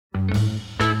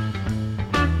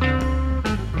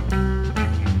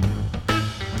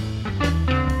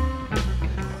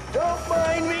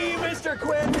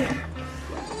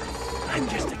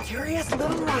finest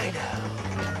little rhino.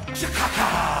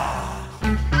 Chakaka!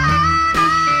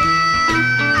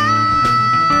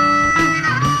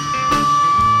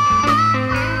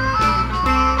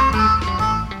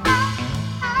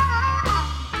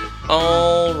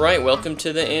 All right, welcome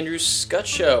to the Andrew Scott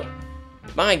Show.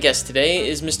 My guest today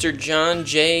is Mr. John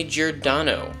J.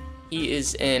 Giordano. He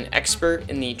is an expert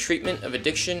in the treatment of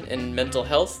addiction and mental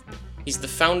health. He's the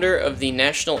founder of the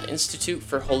National Institute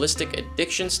for Holistic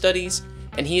Addiction Studies,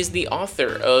 and he is the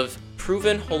author of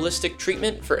Proven Holistic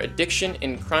Treatment for Addiction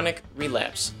and Chronic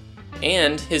Relapse,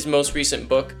 and his most recent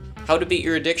book, How to Beat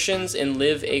Your Addictions and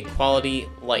Live a Quality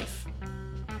Life.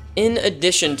 In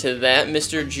addition to that,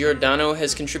 Mr. Giordano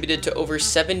has contributed to over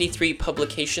 73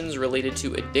 publications related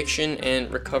to addiction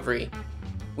and recovery.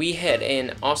 We had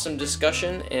an awesome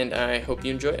discussion, and I hope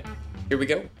you enjoy it. Here we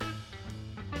go.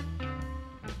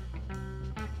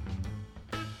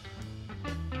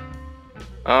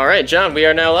 All right, John, we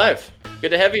are now live. Good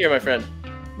to have you here, my friend.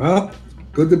 Well,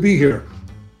 good to be here.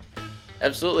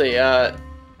 Absolutely.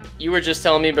 You were just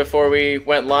telling me before we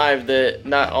went live that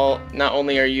not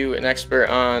only are you an expert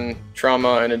on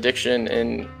trauma and addiction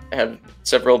and have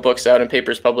several books out and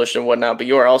papers published and whatnot, but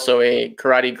you are also a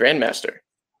karate grandmaster.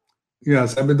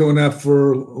 Yes, I've been doing that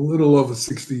for a little over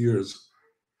 60 years.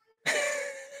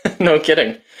 No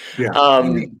kidding. Yeah.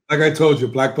 Like I told you,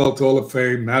 Black Belt Hall of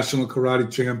Fame, National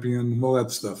Karate Champion, all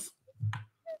that stuff.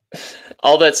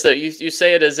 All that stuff. You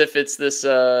say it as if it's this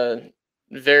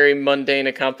very mundane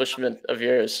accomplishment of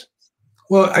yours.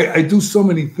 Well, I do so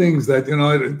many things that,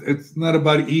 it's not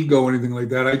about ego or anything like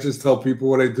that. I just tell people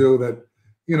what I do, that,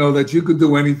 that you could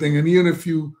do anything. And even if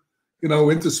you,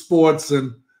 into sports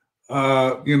and,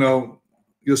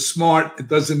 you're smart, it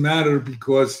doesn't matter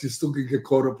because you still can get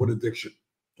caught up with addiction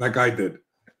like I did.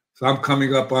 So I'm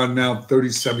coming up on now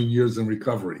 37 years in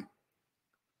recovery.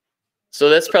 So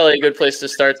that's probably a good place to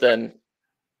start then.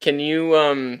 Can you,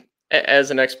 as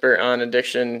an expert on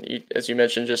addiction, as you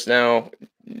mentioned just now,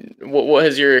 what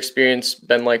has your experience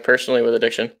been like personally with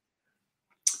addiction?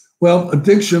 Well,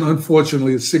 addiction,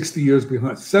 unfortunately, is 70 years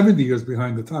behind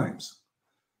the times.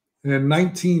 In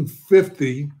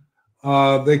 1950,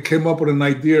 they came up with an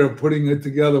idea of putting it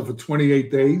together for 28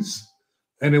 days,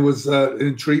 and it was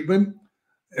in treatment,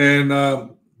 and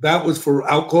that was for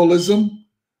alcoholism,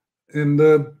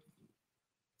 and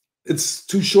it's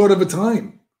too short of a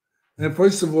time. And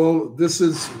first of all,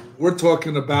 we're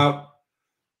talking about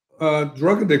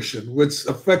drug addiction, which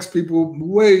affects people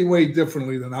way, way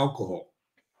differently than alcohol.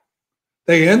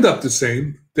 They end up the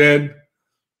same, dead,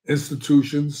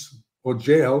 institutions, or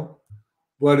jail,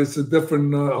 but it's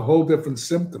a whole different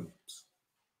symptoms.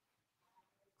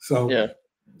 So,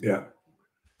 yeah.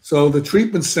 So the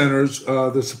treatment centers,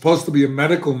 they're supposed to be a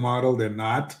medical model. They're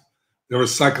not. They're a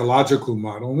psychological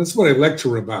model. And that's what I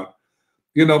lecture about.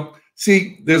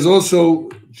 See, there's also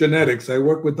genetics. I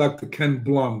work with Dr. Ken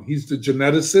Blum. He's the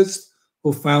geneticist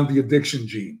who found the addiction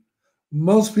gene.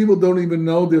 Most people don't even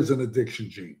know there's an addiction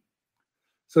gene.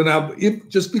 So now,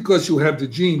 just because you have the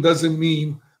gene doesn't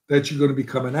mean that you're going to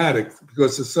become an addict,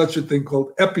 because there's such a thing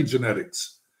called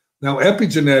epigenetics. Now,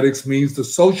 epigenetics means the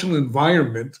social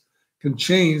environment can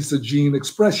change the gene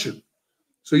expression.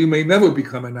 So you may never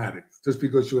become an addict just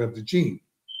because you have the gene.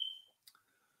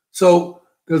 So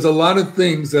there's a lot of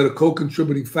things that are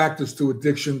co-contributing factors to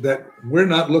addiction that we're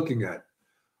not looking at.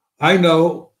 I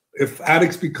know if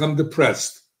addicts become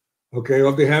depressed, or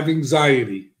they have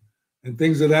anxiety and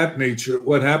things of that nature,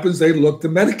 what happens? They look to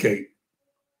medicate.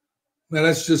 Now,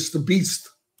 that's just the beast,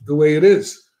 the way it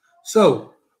is.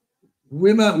 So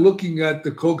we're not looking at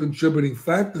the co-contributing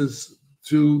factors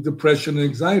to depression and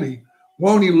anxiety.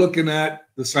 We're only looking at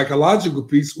the psychological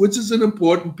piece, which is an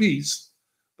important piece,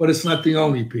 but it's not the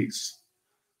only piece.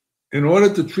 In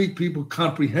order to treat people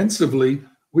comprehensively,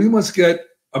 we must get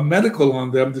a medical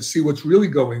on them to see what's really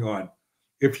going on.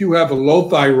 If you have a low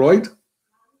thyroid,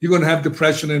 you're going to have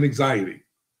depression and anxiety.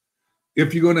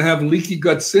 If you're going to have leaky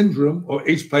gut syndrome or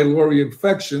H. pylori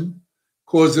infection,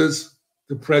 causes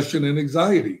depression and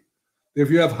anxiety.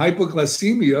 If you have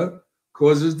hypoglycemia,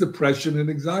 causes depression and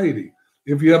anxiety.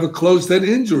 If you have a closed head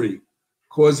injury,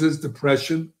 causes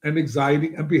depression and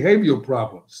anxiety and behavioral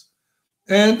problems.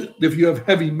 And if you have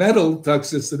heavy metal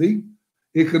toxicity,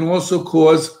 it can also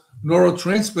cause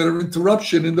neurotransmitter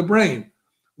interruption in the brain,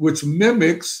 which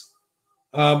mimics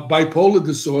bipolar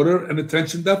disorder and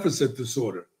attention deficit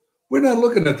disorder. We're not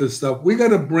looking at this stuff. We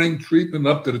got to bring treatment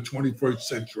up to the 21st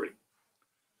century.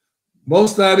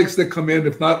 Most addicts that come in,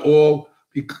 if not all,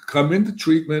 come into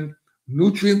treatment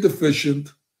nutrient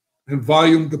deficient and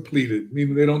volume depleted,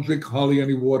 meaning they don't drink hardly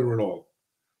any water at all.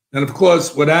 And of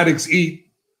course, what addicts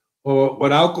eat or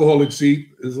what alcoholics eat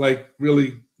is like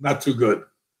really not too good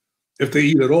if they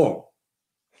eat at all.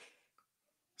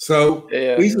 So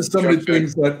these are some of the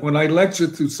things that when I lecture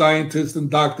to scientists and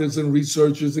doctors and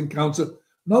researchers and counselors,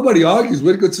 nobody argues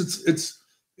with it because it's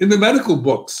in the medical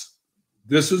books.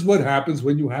 This is what happens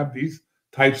when you have these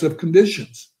types of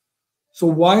conditions. So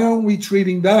why aren't we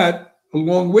treating that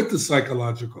along with the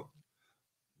psychological?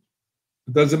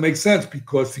 It doesn't make sense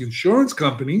because the insurance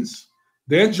companies,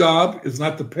 their job is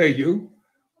not to pay you,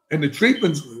 and the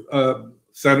treatment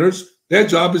centers, their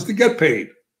job is to get paid.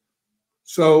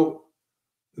 So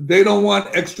they don't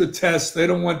want extra tests. They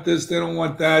don't want this. They don't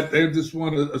want that. They just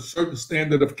want a certain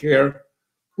standard of care,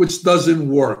 which doesn't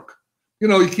work. You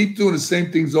know, you keep doing the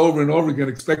same things over and over again,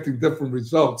 expecting different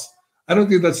results. I don't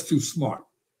think that's too smart.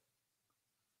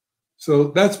 So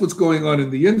that's what's going on in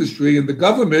the industry. And the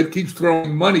government keeps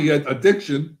throwing money at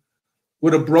addiction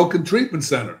with a broken treatment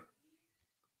center.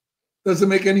 Doesn't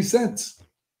make any sense.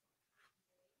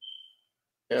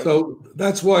 Yeah. So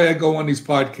that's why I go on these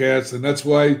podcasts, and that's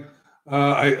why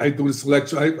I do this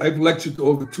lecture. I've lectured to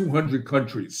over 200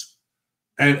 countries.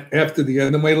 And after the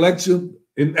end of my lecture,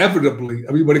 inevitably,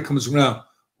 everybody comes around.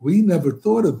 We never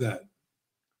thought of that.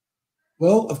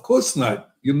 Well, of course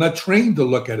not. You're not trained to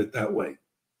look at it that way.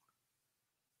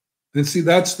 And see,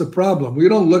 that's the problem. We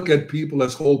don't look at people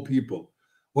as whole people.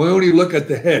 We only look at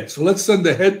the head. So let's send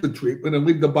the head to treatment and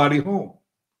leave the body home.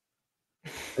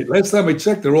 Last time I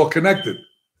checked, they're all connected.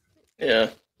 Yeah.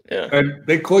 And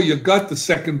they call your gut the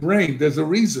second brain. There's a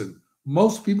reason.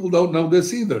 Most people don't know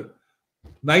this either.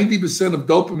 90% of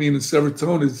dopamine and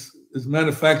serotonin is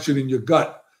manufactured in your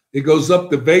gut. It goes up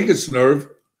the vagus nerve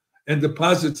and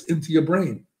deposits into your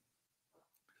brain.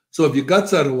 So if your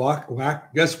gut's out of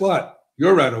whack, guess what?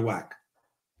 You're out of whack.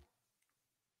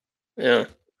 Yeah.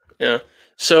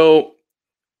 So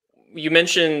you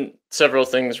mentioned several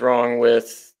things wrong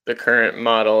with the current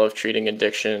model of treating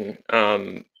addiction.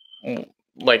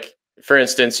 Like, for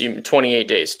instance, 28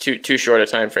 days, too short a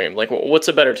time frame. Like, what's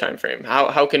a better time frame?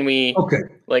 How can we? Okay.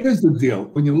 Here's the deal.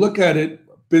 When you look at it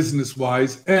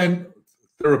business-wise and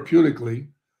therapeutically,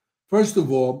 first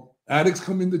of all, addicts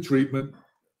come into treatment.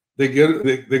 They get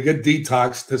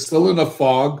detoxed. They're still in a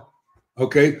fog.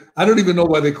 Okay, I don't even know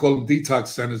why they call them detox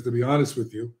centers, to be honest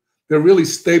with you. They're really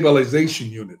stabilization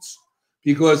units,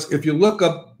 because if you look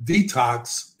up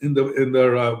detox in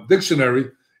their dictionary,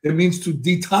 it means to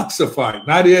detoxify,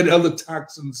 not add other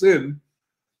toxins in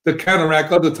to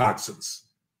counteract other toxins.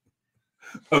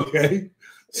 Okay,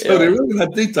 so they're really not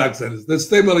detox centers. They're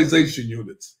stabilization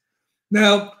units.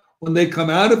 Now, when they come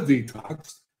out of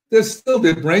detox,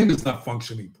 their brain is not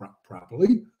functioning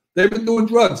properly. They've been doing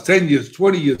drugs 10 years,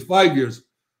 20 years, 5 years.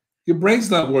 Your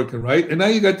brain's not working right. And now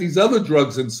you got these other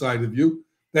drugs inside of you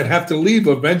that have to leave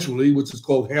eventually, which is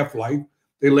called half-life.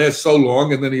 They last so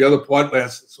long, and then the other part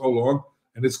lasts so long,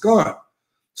 and it's gone.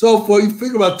 So you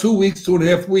figure about 2 weeks,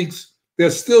 2.5 weeks,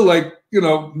 they're still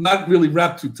not really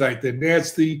wrapped too tight. They're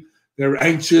nasty. They're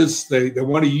anxious. They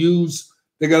want to use.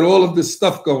 They got all of this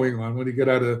stuff going on when you get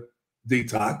out of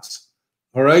detox.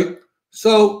 All right?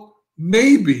 So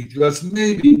maybe, just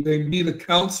maybe, they need a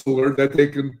counselor that they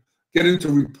can get into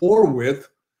rapport with,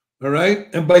 all right?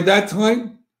 And by that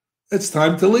time, it's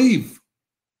time to leave.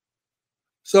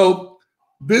 So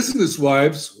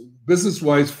business-wise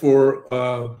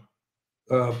for,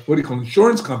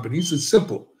 insurance companies, it's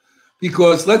simple.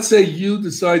 Because let's say you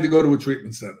decide to go to a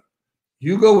treatment center.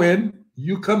 You go in,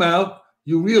 you come out,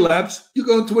 you relapse, you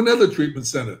go into another treatment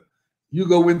center. You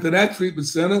go into that treatment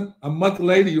center, a month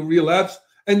later you relapse,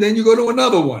 and then you go to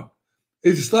another one.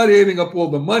 If you start adding up all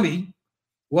the money,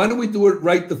 why don't we do it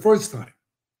right the first time?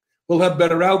 We'll have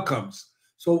better outcomes.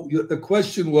 So the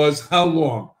question was, how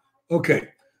long? Okay,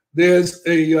 there's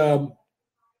a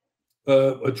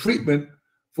treatment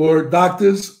for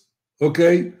doctors,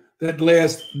 okay, that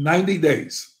lasts 90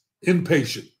 days,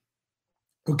 inpatient,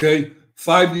 okay,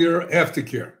 5-year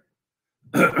aftercare.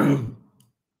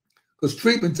 Because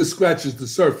treatment just scratches the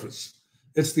surface.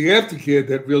 It's the aftercare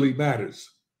that really matters.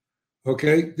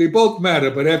 Okay? They both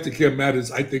matter, but aftercare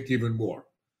matters, I think, even more.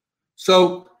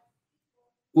 So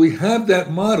we have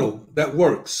that model that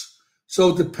works.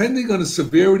 So depending on the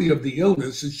severity of the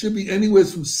illness, it should be anywhere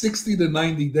from 60 to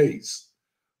 90 days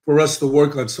for us to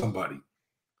work on somebody.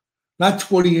 Not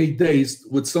 28 days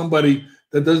with somebody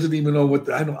that doesn't even know what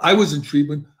I was in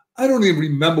treatment. I don't even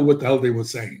remember what the hell they were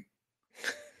saying.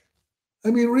 I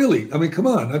mean, really. I mean, come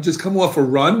on. I've just come off a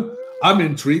run. I'm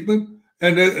in treatment.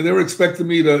 And they're expecting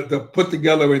me to put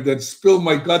together and then spill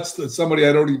my guts to somebody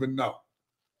I don't even know.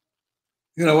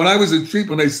 You know, when I was in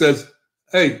treatment, they says,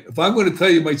 hey, if I'm going to tell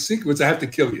you my secrets, I have to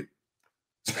kill you.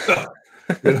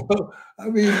 You know, I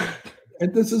mean,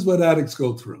 and this is what addicts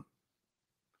go through.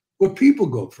 what people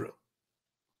go through.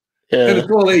 And Yeah.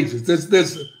 it's all ages.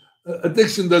 There's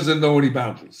addiction doesn't know any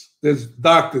boundaries. There's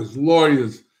doctors,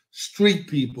 lawyers, street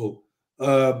people,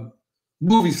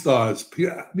 movie stars.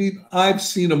 I mean, I've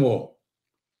seen them all.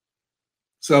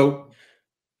 So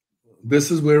this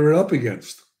is where we're up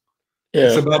against.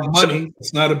 It's Yeah. about money.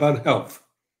 It's not about health.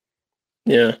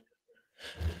 Yeah.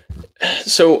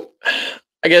 So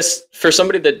I guess for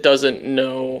somebody that doesn't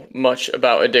know much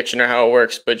about addiction or how it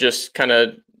works, but just kind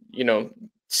of,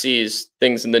 sees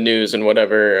things in the news and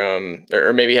whatever,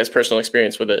 or maybe has personal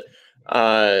experience with it,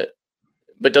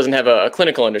 but doesn't have a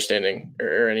clinical understanding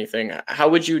or anything, how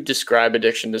would you describe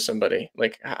addiction to somebody?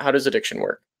 Like, how does addiction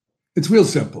work? It's real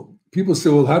simple. People say,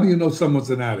 well, how do you know someone's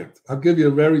an addict? I'll give you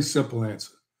a very simple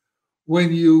answer.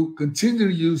 When you continue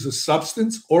to use a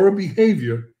substance or a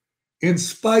behavior in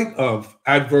spite of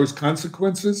adverse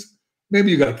consequences,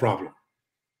 maybe you got a problem.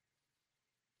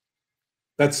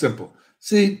 That's simple.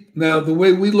 See, now the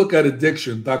way we look at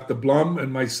addiction, Dr. Blum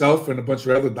and myself and a bunch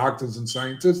of other doctors and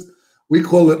scientists, we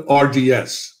call it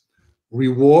RDS,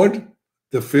 Reward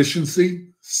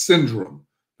Deficiency Syndrome.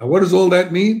 Now, what does all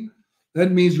that mean?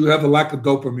 That means you have a lack of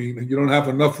dopamine and you don't have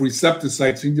enough receptor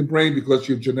sites in your brain because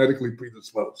you're genetically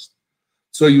predisposed.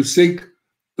 So you seek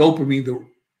dopamine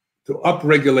to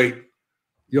upregulate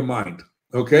your mind,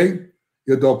 okay?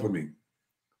 Your dopamine.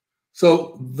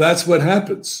 So that's what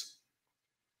happens.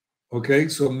 Okay,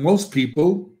 so most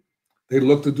people, they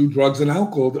look to do drugs and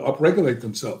alcohol to upregulate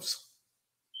themselves.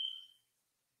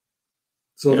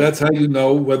 So that's how you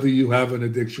know whether you have an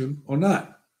addiction or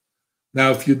not.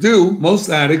 Now, if you do, most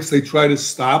addicts, they try to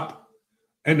stop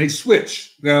and they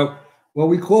switch. Now, what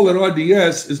we call it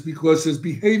RDS is because there's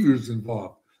behaviors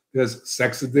involved. There's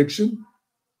sex addiction,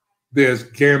 there's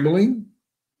gambling,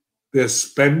 there's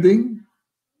spending.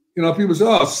 People say,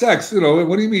 oh, sex,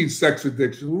 what do you mean sex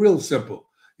addiction? Real simple.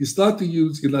 You start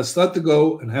to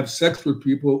go and have sex with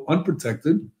people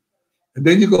unprotected, and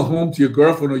then you go home to your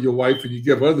girlfriend or your wife and you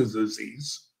give her the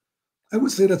disease. I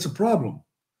would say that's a problem.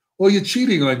 Or you're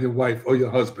cheating on your wife or your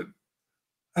husband.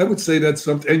 I would say that's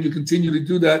something, and you continue to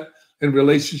do that in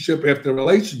relationship after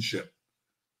relationship.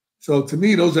 So to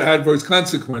me, those are adverse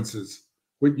consequences.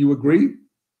 Would you agree?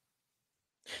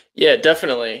 Yeah,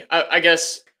 definitely. I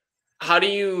guess, how do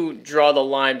you draw the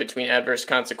line between adverse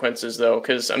consequences, though?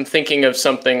 Because I'm thinking of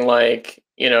something like,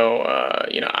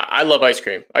 I love ice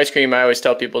cream. Ice cream, I always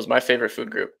tell people, is my favorite food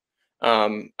group.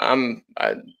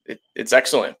 It's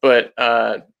excellent, but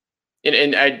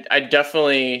and I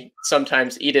definitely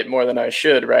sometimes eat it more than I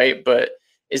should, right? But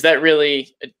is that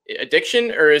really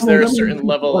addiction, or is there a certain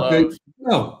level of?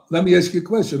 No, let me ask you a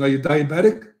question. Are you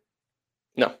diabetic?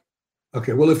 No.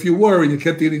 Okay, well, if you were and you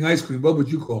kept eating ice cream, what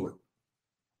would you call it?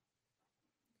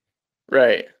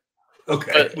 Right.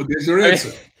 Okay, well, there's your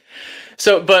answer.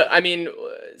 But I mean,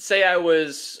 say I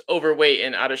was overweight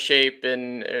and out of shape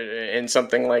and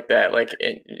something like that. Like,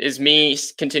 is me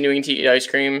continuing to eat ice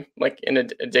cream like an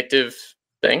addictive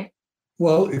thing?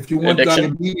 Well, if you want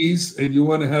diabetes and you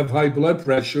want to have high blood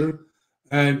pressure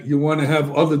and you want to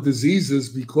have other diseases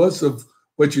because of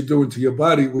what you're doing to your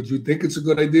body, would you think it's a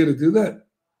good idea to do that?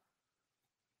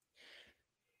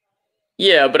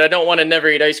 Yeah, but I don't want to never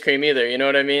eat ice cream either. You know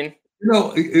what I mean?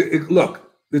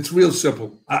 Look, it's real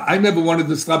simple. I never wanted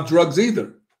to stop drugs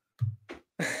either.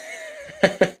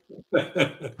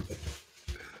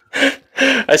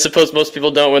 I suppose most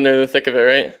people don't when they're in the thick of it,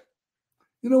 right?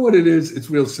 You know what it is? It's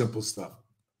real simple stuff.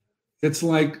 It's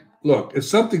like, look, if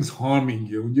something's harming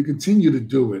you and you continue to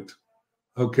do it,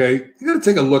 okay, you got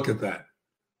to take a look at that.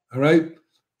 All right?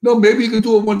 No, maybe you can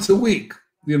do it once a week,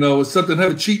 or something,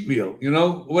 have a cheat meal,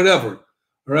 whatever.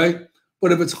 All right?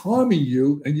 But if it's harming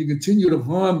you and you continue to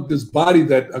harm this body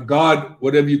that a God,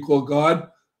 whatever you call God,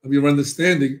 of your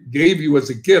understanding, gave you as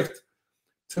a gift,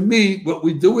 to me, what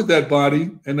we do with that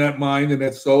body and that mind and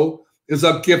that soul is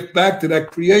our gift back to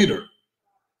that creator.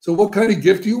 So what kind of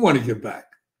gift do you want to give back?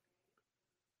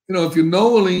 If you're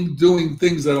knowingly doing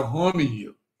things that are harming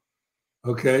you,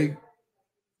 okay,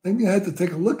 then you have to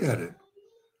take a look at it.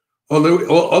 Or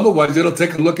otherwise, it'll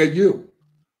take a look at you.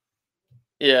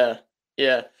 Yeah.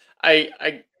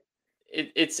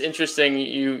 It's interesting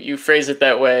you phrase it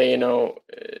that way,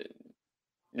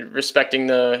 respecting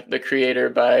the creator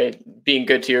by being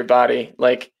good to your body.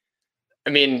 Like, I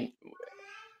mean,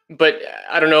 but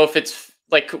I don't know if it's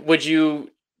like, would you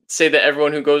say that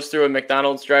everyone who goes through a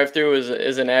McDonald's drive-through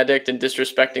is an addict and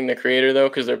disrespecting the creator, though,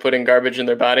 because they're putting garbage in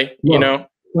their body?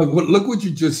 Look what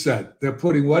you just said. They're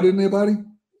putting what in their body?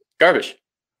 Garbage.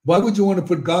 Why would you want to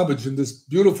put garbage in this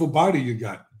beautiful body you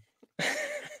got?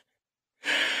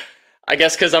 I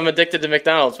guess because I'm addicted to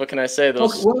McDonald's. What can I say?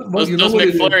 Those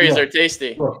McFlurries are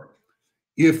tasty. Look,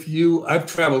 I've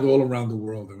traveled all around the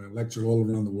world and I lectured all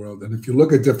around the world. And if you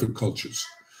look at different cultures,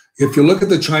 if you look at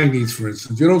the Chinese, for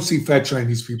instance, you don't see fat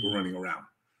Chinese people running around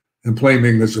and playing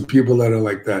English, or people that are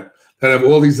like that have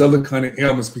all these other kind of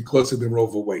ailments because of their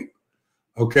overweight.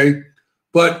 Okay.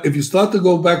 But if you start to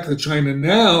go back to China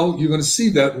now, you're going to see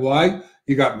that. Why?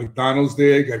 You got McDonald's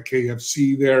there, you got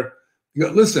KFC there.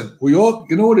 Listen, you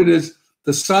know what it is?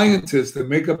 The scientists that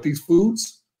make up these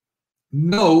foods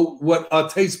know what our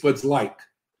taste buds like.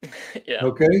 Yeah.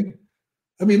 Okay.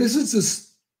 I mean, this is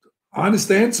just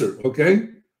honest answer. Okay.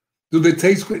 Do they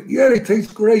taste great? Yeah, they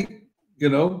taste great,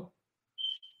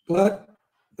 but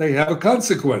they have a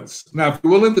consequence. Now, if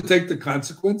you're willing to take the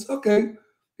consequence, okay,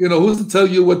 who's to tell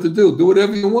you what to do? Do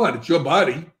whatever you want. It's your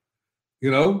body,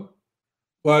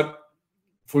 But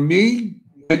for me,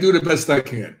 I do the best I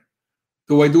can.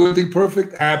 Do I do anything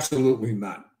perfect? Absolutely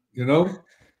not,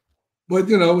 But,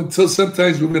 until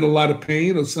sometimes we're in a lot of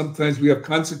pain or sometimes we have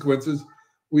consequences,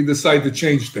 we decide to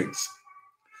change things.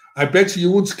 I bet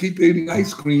you won't keep eating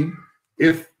ice cream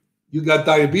if you got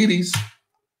diabetes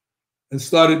and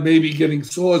started maybe getting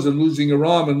sores and losing your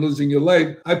arm and losing your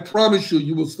leg. I promise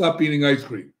you will stop eating ice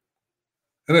cream.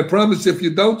 And I promise if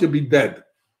you don't, you'll be dead.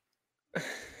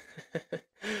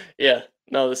 Yeah.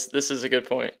 No, this is a good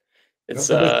point. It's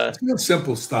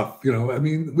simple stuff, I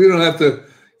mean, we don't have to,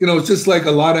 it's just like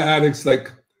a lot of addicts,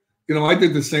 like, I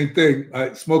did the same thing,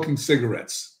 smoking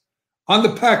cigarettes. On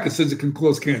the pack, it says it can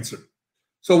cause cancer.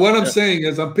 So what I'm saying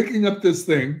is I'm picking up this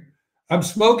thing, I'm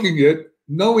smoking it,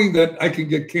 knowing that I can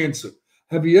get cancer.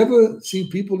 Have you ever seen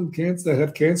people in cancer that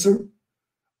have cancer?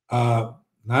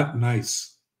 Not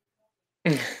nice.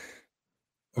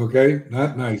 Okay,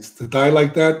 not nice. To die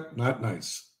like that, not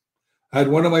nice. I had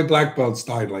one of my black belts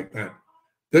died like that.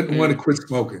 Didn't want to quit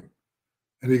smoking.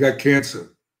 And he got cancer.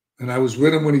 And I was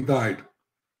with him when he died.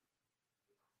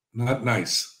 Not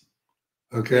nice.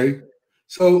 Okay?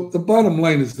 So the bottom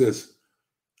line is this.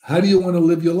 How do you want to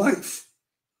live your life?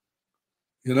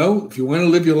 If you want to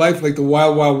live your life like the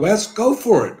Wild Wild West, go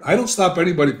for it. I don't stop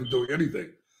anybody from doing anything.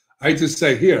 I just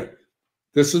say, here,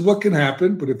 this is what can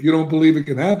happen. But if you don't believe it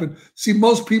can happen, see,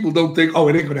 most people don't think, oh,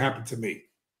 it ain't going to happen to me.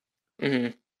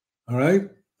 All right?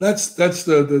 That's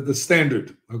the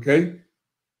standard, okay?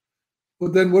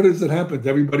 Well, then what does it happen to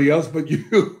everybody else but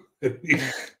you?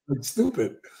 It's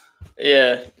stupid.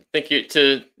 Yeah,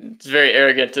 it's very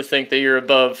arrogant to think that you're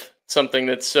above something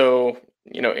that's so,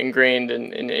 ingrained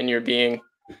in your being.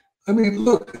 I mean,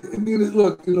 look,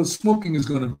 smoking is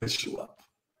going to mess you up.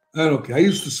 I don't care. I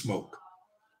used to smoke.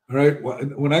 All right.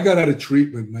 When I got out of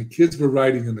treatment, my kids were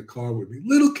riding in the car with me.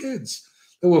 Little kids.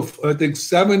 They were, I think,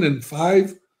 7 and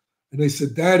 5. And they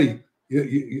said, Daddy,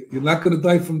 you're not going to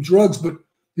die from drugs, but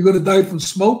you're going to die from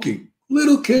smoking.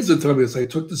 Little kids are telling me this. I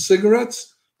took the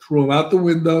cigarettes, threw them out the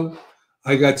window.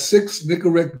 I got 6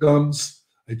 Nicorette gums.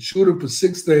 I chewed them for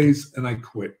 6 days, and I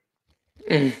quit.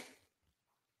 I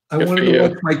wanted to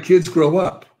watch my kids grow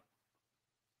up.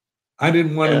 I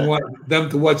didn't want them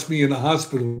to watch me in the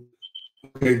hospital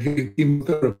getting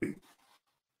chemotherapy.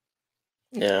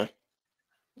 Yeah.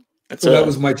 So that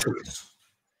was my choice.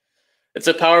 It's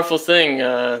a powerful thing.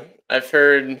 I've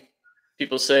heard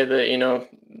people say that,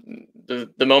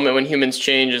 the moment when humans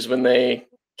change is when they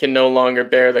can no longer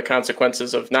bear the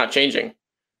consequences of not changing.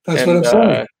 That's what I'm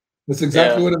saying. That's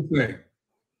exactly what I'm saying.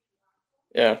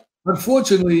 Yeah.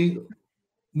 Unfortunately,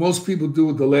 most people do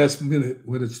it the last minute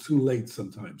when it's too late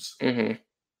sometimes.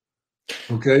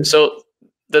 Okay. So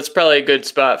that's probably a good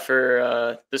spot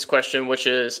for this question, which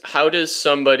is, how does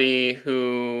somebody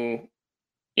who,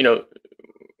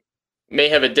 may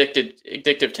have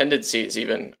addictive tendencies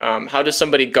even, how does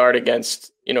somebody guard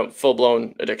against,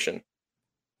 full-blown addiction?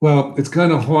 Well, it's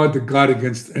kind of hard to guard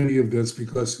against any of this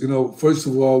because, first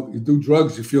of all, you do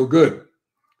drugs, you feel good.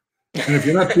 And if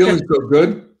you're not feeling so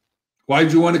good,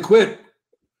 why'd you want to quit?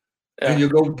 Yeah. And you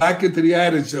go back into the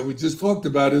adage that we just talked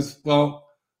about is, well,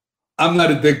 I'm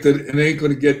not addicted and it ain't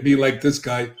going to get me like this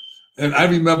guy. And I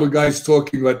remember guys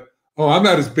talking about, oh, I'm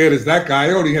not as bad as that guy.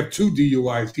 I only have 2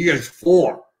 DUIs. He has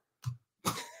 4.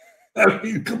 I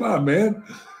mean, come on, man.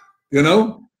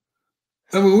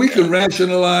 I mean, we can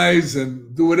rationalize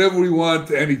and do whatever we want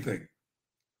to anything.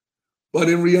 But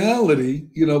in reality,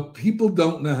 people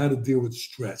don't know how to deal with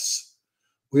stress.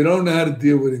 We don't know how to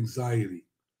deal with anxiety.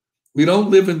 We don't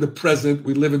live in the present.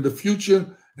 We live in the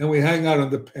future, and we hang out on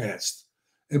the past.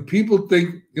 And people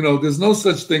think, there's no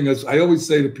such thing as, I always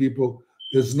say to people,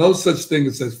 there's no such thing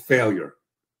as failure.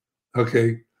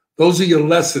 Okay? Those are your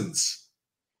lessons.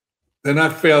 They're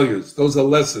not failures. Those are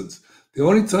lessons. The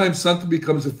only time something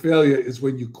becomes a failure is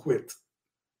when you quit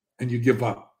and you give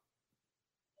up.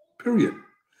 Period.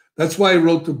 That's why I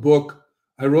wrote the book.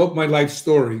 I wrote my life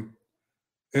story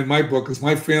in my book because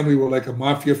my family were like a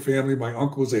mafia family. My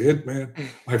uncle was a hitman.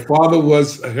 My father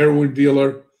was a heroin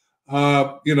dealer.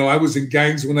 I was in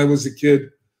gangs when I was a kid.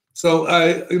 So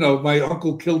my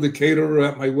uncle killed a caterer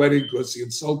at my wedding because he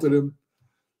insulted him.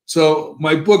 So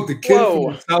my book, The Kid from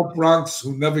Whoa. the South Bronx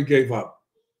Who Never Gave Up.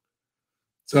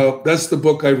 So that's the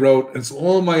book I wrote. It's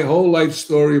all my whole life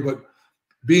story, but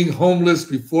being homeless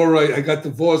before I got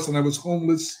divorced and I was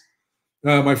homeless.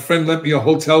 My friend lent me a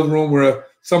hotel room where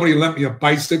somebody lent me a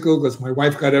bicycle because my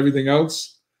wife got everything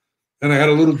else. And I had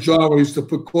a little jar where I used to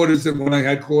put quarters in when I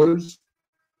had quarters.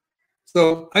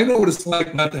 So I know what it's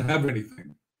like not to have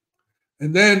anything.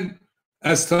 And then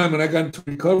as time, when I got into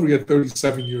recovery at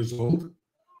 37 years old,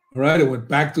 all right, I went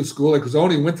back to school because I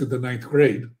only went to the 9th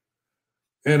grade.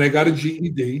 And I got a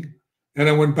GED. And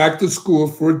I went back to school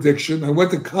for addiction. I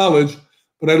went to college,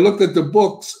 but I looked at the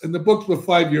books, and the books were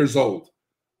 5 years old.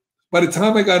 By the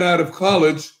time I got out of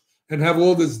college and have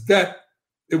all this debt,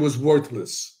 it was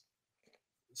worthless.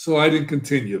 So I didn't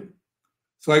continue.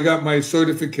 So I got my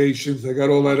certifications. I got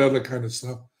all that other kind of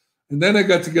stuff. And then I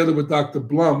got together with Dr.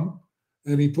 Blum,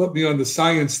 and he put me on the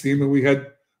science team, and we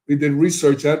did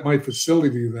research at my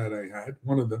facility that I had,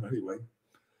 one of them anyway.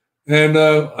 And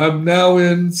I'm now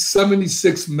in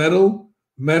 76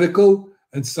 medical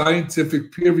and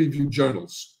scientific peer-reviewed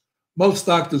journals. Most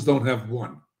doctors don't have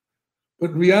one.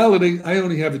 But in reality, I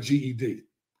only have a GED.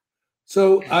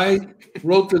 So I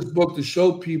wrote this book to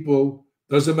show people,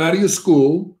 doesn't matter your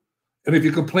school, and if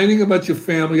you're complaining about your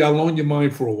family, I'll loan you mine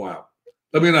for a while.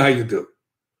 Let me know how you do.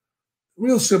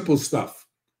 Real simple stuff,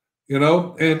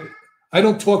 and I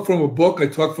don't talk from a book, I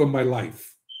talk from my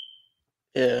life.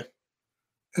 Yeah.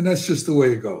 And that's just the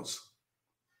way it goes.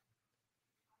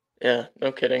 Yeah,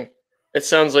 no kidding. It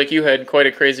sounds like you had quite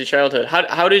a crazy childhood.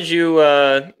 How did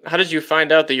you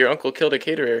find out that your uncle killed a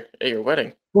caterer at your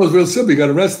wedding? Well, it's real simple. He got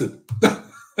arrested.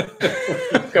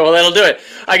 Okay, well that'll do it.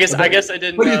 I guess I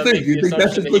didn't. What do you think? You think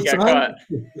that's a good sign?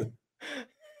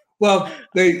 Well,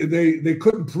 they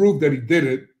couldn't prove that he did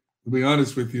it, to be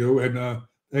honest with you, and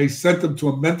they sent him to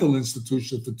a mental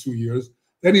institution for 2 years.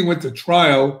 Then he went to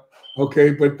trial,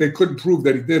 okay, but they couldn't prove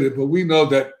that he did it. But we know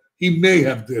that he may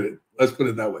have did it. Let's put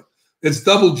it that way. It's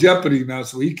double jeopardy now,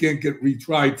 so he can't get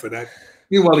retried for that.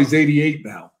 Meanwhile, he's 88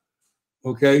 now,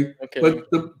 okay?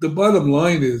 But the bottom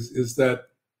line is that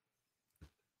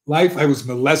life, I was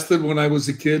molested when I was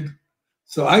a kid,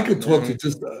 so I could talk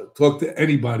to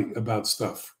anybody about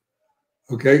stuff,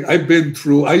 okay? I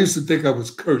used to think I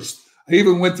was cursed. I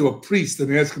even went to a priest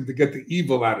and asked him to get the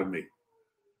evil out of me.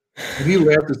 And he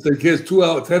laughed and said, here's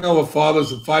 10 Our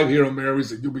Fathers and 5 Hail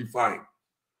Marys and you'll be fine.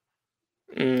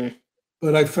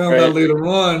 But I found out later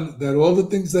on that all the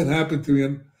things that happened to me,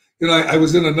 and I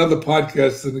was in another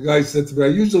podcast and the guy said to me, I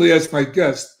usually ask my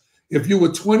guests, if you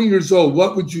were 20 years old,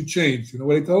 what would you change? You know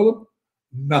what I told him?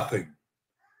 Nothing.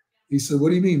 He said, what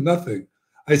do you mean nothing?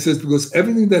 I said, because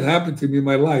everything that happened to me in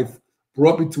my life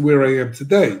brought me to where I am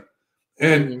today.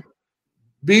 And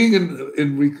being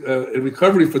in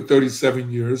recovery for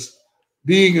 37 years,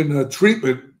 being in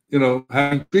treatment,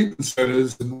 having treatment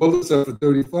centers and all this stuff for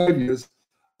 35 years,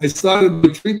 I started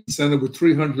my treatment center with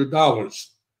 $300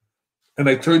 and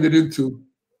I turned it into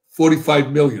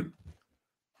 $45 million.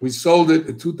 We sold it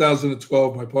in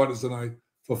 2012, my partners and I,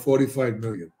 for $45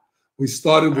 million. We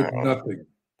started with nothing.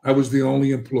 I was the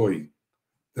only employee.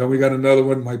 Then we got another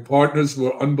one. My partners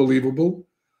were unbelievable.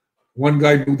 One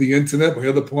guy knew the internet. My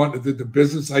other partner did the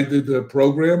business. I did the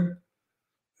program.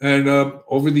 And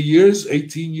over the years,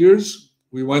 18 years,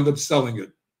 we wound up selling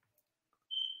it.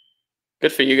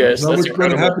 Good for you guys. That's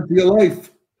going to happen to your life.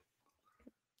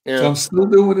 Yeah. So I'm still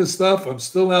doing this stuff. I'm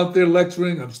still out there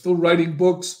lecturing. I'm still writing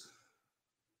books.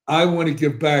 I want to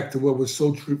give back to what was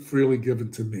so freely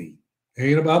given to me. It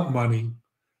ain't about money.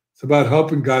 It's about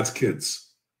helping God's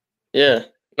kids. Yeah.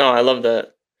 No, I love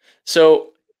that.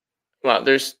 So, wow,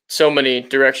 there's so many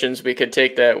directions we could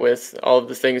take that with all of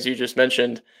the things you just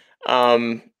mentioned.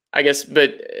 I guess,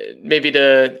 but maybe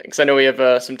because I know we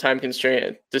have some time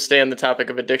constraint to stay on the topic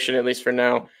of addiction, at least for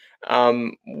now.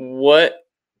 What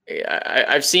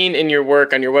I've seen in your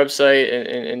work on your website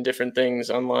and different things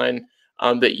online,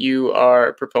 that you are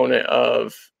a proponent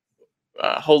of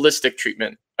holistic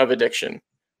treatment of addiction.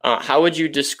 How would you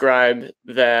describe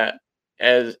that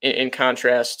as in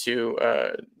contrast to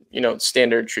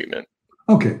standard treatment?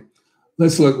 Okay,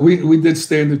 let's look. We did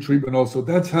standard treatment also.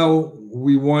 That's how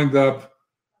we wind up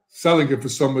selling it for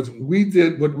so much. We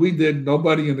did what we did,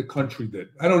 nobody in the country did.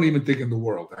 I don't even think in the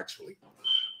world, actually.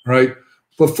 Right?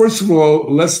 But first of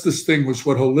all, let's distinguish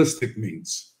what holistic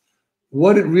means.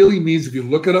 What it really means, if you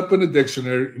look it up in a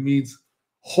dictionary, it means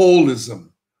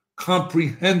holism,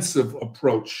 comprehensive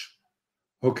approach,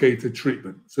 okay, to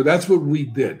treatment. So that's what we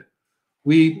did.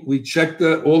 We checked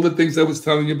all the things I was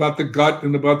telling you about the gut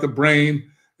and about the brain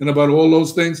and about all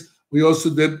those things. We also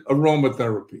did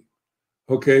aromatherapy,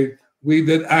 okay? We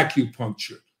did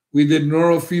acupuncture. We did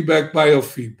neurofeedback,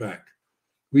 biofeedback.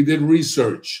 We did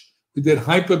research. We did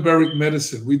hyperbaric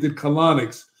medicine. We did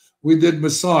colonics. We did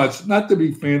massage. Not to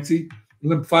be fancy,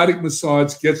 lymphatic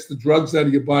massage gets the drugs out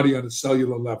of your body on a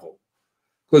cellular level,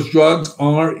 because drugs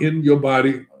are in your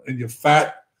body and your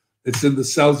fat. It's in the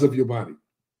cells of your body.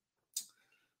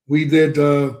 We did,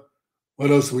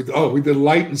 what else? We did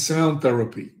light and sound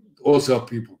therapy, also help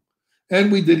people.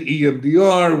 And we did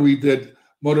EMDR. We did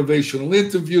motivational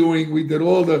interviewing. We did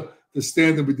all the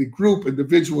standard. We did group,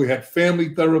 individual. We had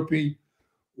family therapy.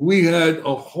 We had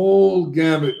a whole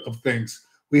gamut of things.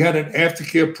 We had an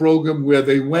aftercare program where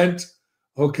they went,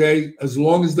 okay, as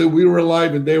long as we were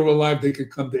alive and they were alive, they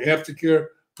could come to aftercare.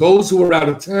 Those who were out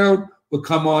of town would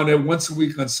come on there once a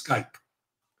week on Skype.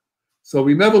 So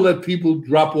we never let people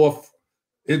drop off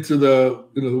into the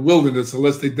wilderness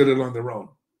unless they did it on their own.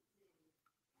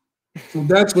 So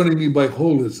that's what I mean by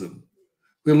holism.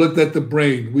 We looked at the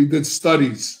brain. We did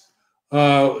studies,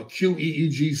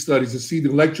 QEEG studies to see the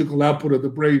electrical output of the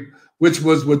brain, which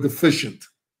were deficient.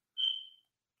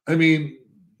 I mean,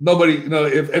 nobody,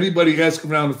 if anybody asks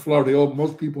around in Florida,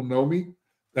 most people know me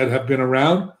that have been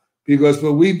around, because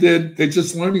what we did, they're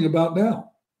just learning about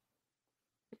now.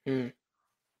 Mm.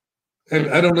 And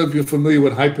I don't know if you're familiar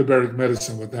with hyperbaric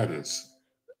medicine, what that is.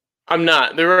 I'm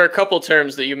not. There were a couple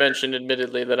terms that you mentioned,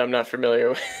 admittedly, that I'm not familiar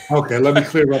with. Okay, let me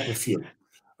clear up a few.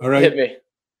 All right. Hit me.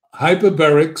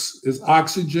 Hyperbarics is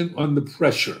oxygen under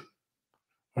pressure.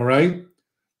 All right.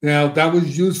 Now, that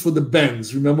was used for the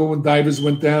bends. Remember when divers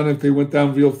went down, if they went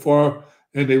down real far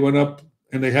and they went up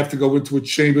and they have to go into a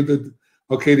chamber to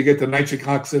get the nitric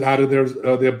oxide out of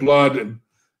their blood. And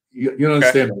you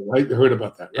understand that, right? You heard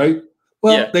about that, right?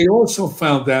 Well, they also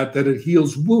found out that it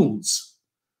heals wounds.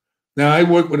 Now, I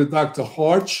work with a Dr.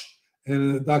 Harch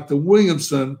and a Dr.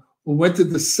 Williamson, who went to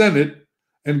the Senate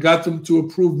and got them to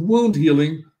approve wound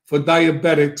healing for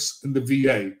diabetics in the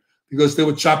VA, because they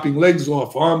were chopping legs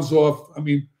off, arms off.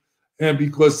 And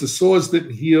because the sores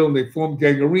didn't heal, and they formed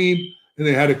gangrene, and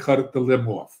they had to cut the limb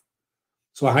off.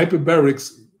 So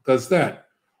hyperbarics does that.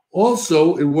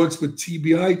 Also, it works with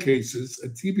TBI cases,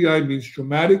 and TBI means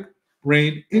traumatic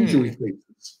brain injury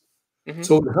cases. Mm-hmm.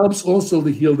 So it helps also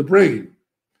to heal the brain.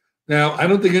 Now, I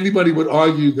don't think anybody would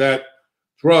argue that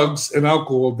drugs and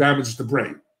alcohol damage the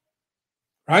brain,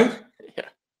 right? Yeah.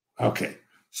 Okay.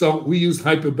 So we use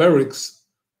hyperbarics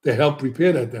to help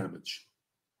repair that damage.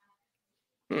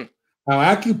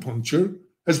 Now, acupuncture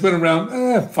has been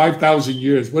around 5,000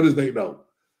 years. What do they know?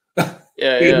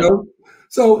 Yeah. know?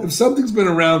 So if something's been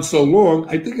around so long,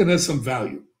 I think it has some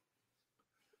value.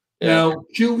 Yeah. Now,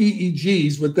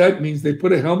 QEEGs, what that means, they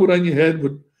put a helmet on your head,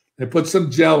 they put some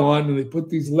gel on, and they put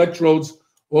these electrodes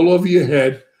all over your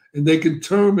head, and they can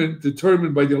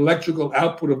determine by the electrical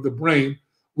output of the brain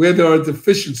where there are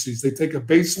deficiencies. They take a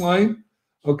baseline,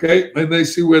 okay, and they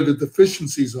see where the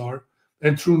deficiencies are.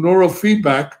 And through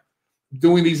neurofeedback,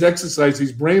 doing these exercises,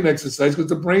 these brain exercises, because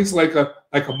the brain's like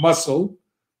a muscle,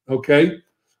 okay,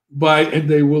 and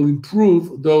they will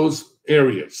improve those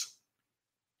areas.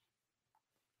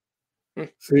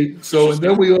 See, so, and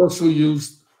then we also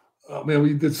used,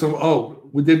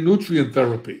 we did nutrient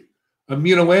therapy.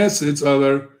 Amino acids are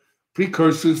the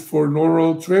precursors for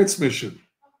neurotransmission.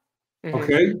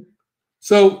 Okay,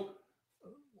 so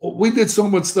we did so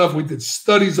much stuff. We did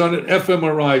studies on it,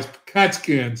 fMRIs, CAT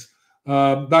scans.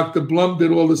 Dr. Blum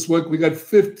did all this work. We got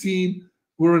 15.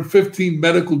 We're in 15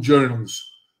 medical journals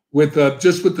with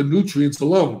just with the nutrients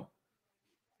alone,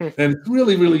 and it's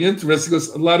really, really interesting, because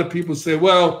a lot of people say,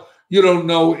 "Well, you don't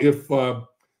know if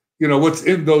what's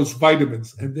in those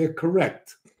vitamins," and they're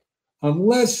correct,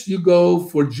 unless you go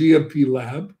for GMP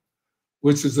lab,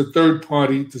 which is a third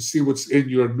party to see what's in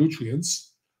your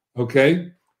nutrients,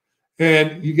 okay?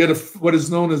 And you get what is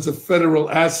known as a federal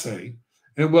assay.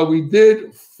 And what we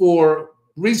did for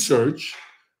research,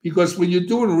 because when you're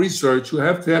doing research, you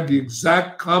have to have the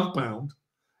exact compound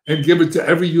and give it to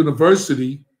every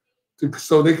university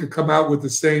so they could come out with the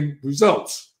same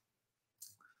results.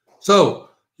 So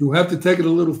you have to take it a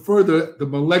little further, the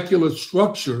molecular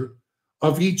structure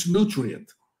of each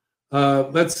nutrient.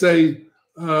 Let's say,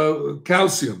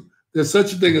 calcium. There's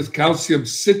such a thing as calcium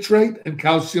citrate and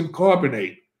calcium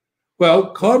carbonate.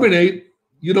 Well, carbonate,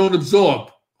 you don't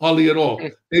absorb hardly at all.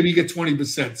 Maybe you get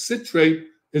 20%. Citrate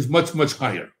is much, much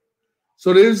higher.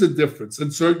 So there's a difference.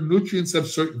 And certain nutrients have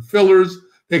certain fillers.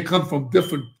 They come from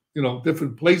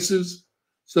different places.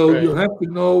 So Right. you have to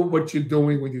know what you're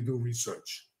doing when you do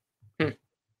research. Hmm.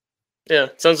 Yeah,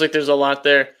 sounds like there's a lot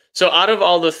there. So out of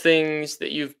all the things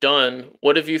that you've done,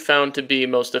 what have you found to be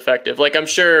most effective? Like I'm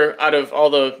sure out of all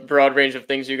the broad range of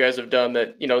things you guys have done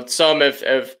that, some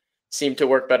have seemed to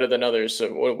work better than others.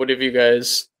 So what have you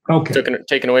guys Okay,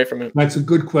 taken away from it? that's a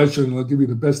good question. I'll give you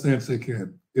the best answer I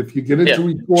can. If you get Yeah,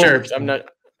 into rapport sure. with 'Cause I'm not.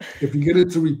 if you get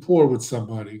into rapport with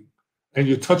somebody and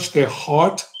you touch their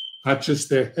heart, not just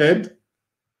their head,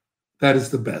 that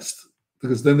is the best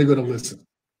because then they're going to listen.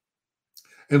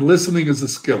 And listening is a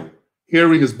skill.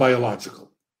 Hearing is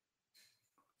biological.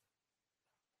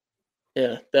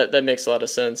 Yeah, that makes a lot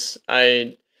of sense.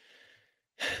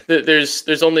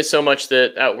 There's only so much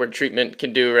that outward treatment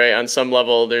can do, right? On some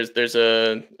level, there's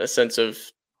a sense of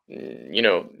you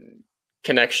know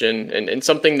connection and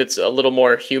something that's a little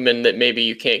more human that maybe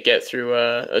you can't get through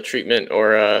a treatment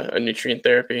or a nutrient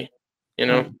therapy. You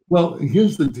know. Well,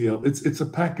 here's the deal. It's a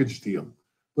package deal.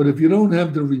 But if you don't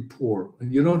have the rapport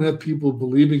and you don't have people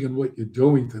believing in what you're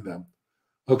doing to them,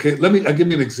 okay, I'll give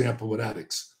you an example with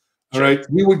addicts. All Sure. right.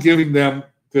 We were giving them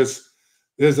there's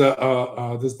this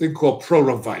thing called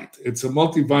Prorovite. It's a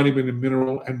multivitamin and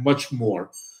mineral and much more,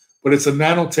 but it's a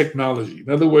nanotechnology. In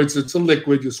other words, it's a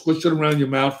liquid. You squish it around your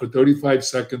mouth for 35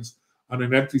 seconds on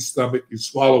an empty stomach. You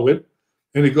swallow it,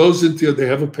 and it goes they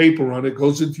have a paper on it,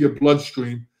 goes into your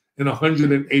bloodstream in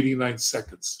 189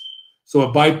 seconds. So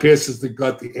it bypasses the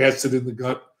gut, the acid in the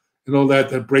gut, and all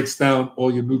that breaks down all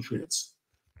your nutrients.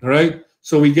 All right.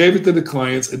 So we gave it to the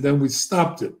clients, and then we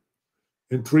stopped it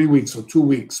in 3 weeks or 2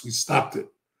 weeks. We stopped it.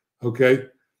 Okay.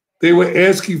 They were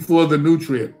asking for the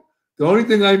nutrient. The only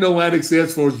thing I know addicts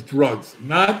ask for is drugs,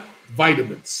 not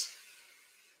vitamins.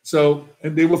 So,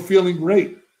 and they were feeling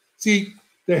great. See,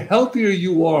 the healthier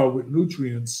you are with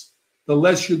nutrients, the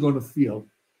less you're going to feel.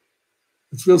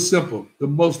 It's real simple. The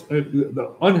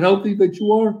unhealthy that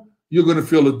you are, you're going to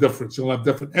feel a difference. You'll have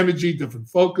different energy, different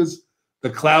focus. The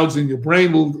clouds in your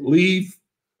brain will leave.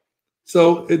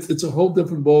 So it's a whole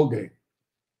different ball game.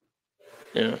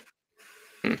 Yeah.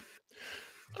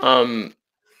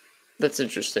 That's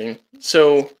interesting.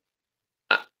 So,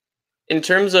 in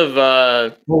terms of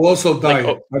well, also diet.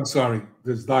 like, I'm sorry.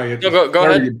 This diet no, is go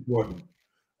very ahead. important.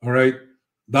 All right.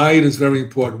 Diet is very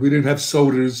important. We didn't have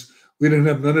sodas. We didn't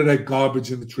have none of that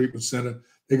garbage in the treatment center.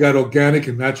 They got organic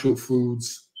and natural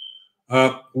foods.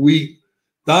 We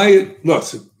diet.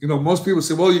 Listen, most people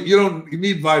say, "Well, you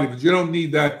need vitamins. You don't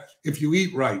need that if you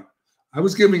eat right." I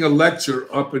was giving a lecture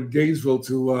up in Gainesville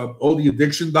to all the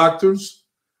addiction doctors.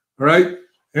 All right,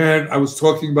 and I was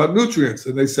talking about nutrients,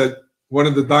 and they said one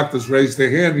of the doctors raised their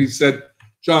hand. He said,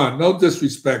 "John, no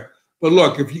disrespect, but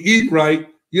look, if you eat right,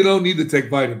 you don't need to take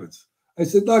vitamins." I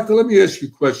said, "Doctor, let me ask you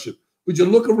a question. Would you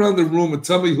look around the room and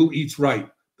tell me who eats right?"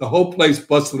 The whole place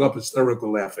busted up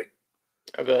hysterical laughing.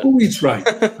 I bet. Who eats right?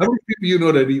 How many people you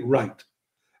know that eat right?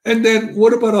 And then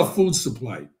what about our food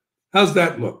supply? How's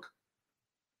that look?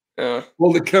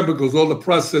 All the chemicals, all the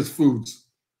processed foods.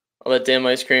 All that damn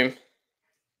ice cream.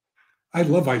 I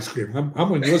love ice cream. I'm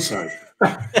on your side.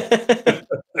 I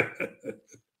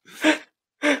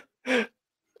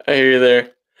hear you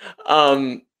there.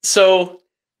 So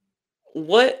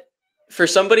what for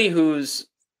somebody who's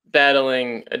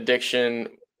battling addiction,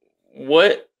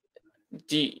 what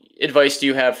advice do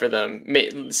you have for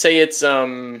them? Say it's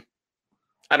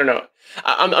I don't know.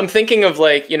 I'm thinking of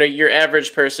like your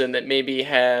average person that maybe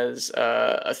has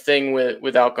a thing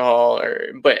with alcohol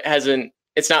but hasn't.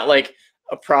 It's not like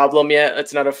a problem yet.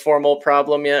 It's not a formal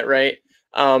problem yet, right?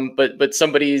 But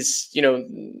somebody's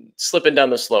slipping down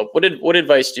the slope. What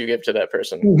advice do you give to that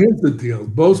person? Well, here's the deal.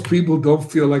 Most people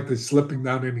don't feel like they're slipping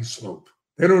down any slope.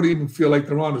 They don't even feel like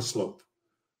they're on a slope.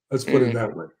 Let's put it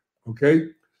that way. Okay.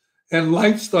 And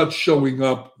life starts showing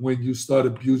up when you start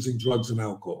abusing drugs and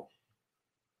alcohol.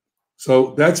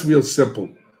 So that's real simple.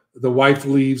 The wife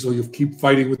leaves, or you keep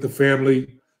fighting with the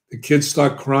family. The kids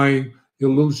start crying.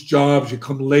 You lose jobs. You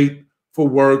come late for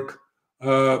work.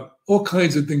 All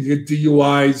kinds of things. You get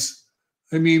DUIs.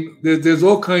 I mean, there's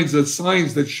all kinds of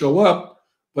signs that show up.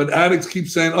 But addicts keep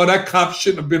saying, "Oh, that cop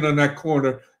shouldn't have been on that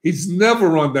corner. He's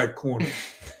never on that corner."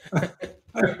 I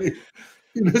mean,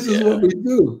 this is what we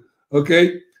do.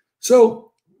 Okay.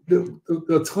 So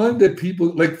the time that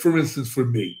people, like for instance, for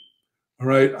me, all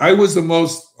right, I was the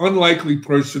most unlikely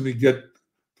person to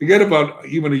forget about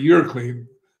even a year clean,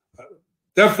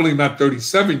 definitely not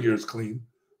 37 years clean.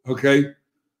 Okay.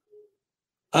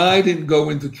 I didn't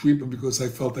go into treatment because I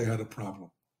felt I had a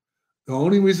problem. The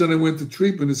only reason I went to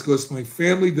treatment is because my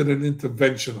family did an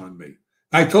intervention on me.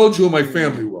 I told you who my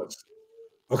family was.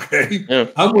 Okay. Yeah.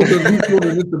 I was doing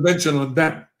an intervention on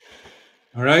them.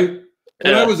 All right.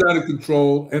 But I Yeah. was out of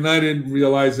control, and I didn't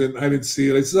realize it. I didn't see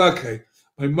it. I said, okay.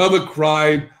 My mother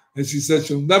cried, and she said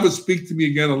she'll never speak to me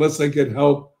again unless I get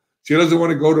help. She doesn't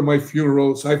want to go to my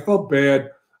funeral. So I felt bad.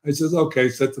 I said, okay, I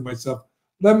said to myself,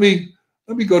 let me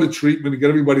go to treatment and get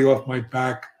everybody off my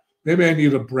back. Maybe I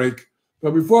need a break.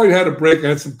 But before I had a break, I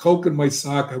had some Coke in my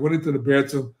sock. I went into the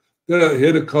bathroom, then I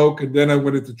hit a Coke, and then I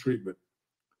went into treatment.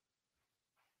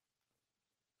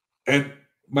 And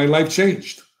my life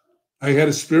changed. I had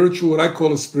what I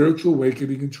call a spiritual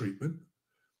awakening in treatment.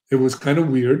 It was kind of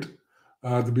weird,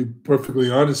 to be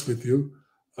perfectly honest with you.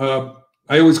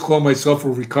 I always call myself a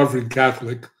recovering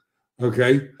Catholic.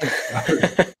 Okay.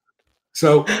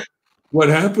 So what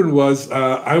happened was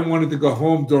I wanted to go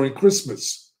home during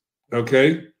Christmas.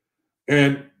 Okay.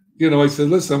 And, I said,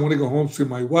 listen, I want to go home to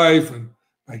my wife and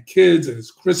my kids, and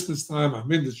it's Christmas time.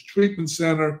 I'm in this treatment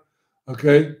center.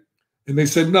 Okay. And they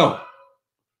said, no.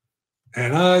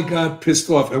 And I got pissed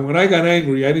off. And when I got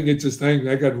angry, I didn't get just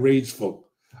angry, I got rageful.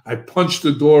 I punched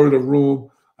the door of the room.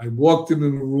 I walked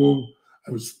into the room.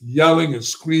 I was yelling and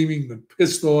screaming and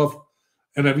pissed off.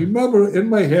 And I remember in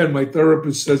my head, my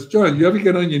therapist says, John, you ever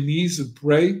get on your knees and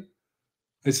pray?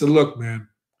 I said, look, man,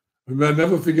 I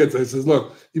never forget that. I said,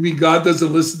 look, you mean God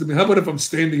doesn't listen to me? How about if I'm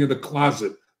standing in the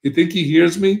closet? You think he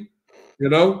hears me?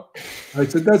 I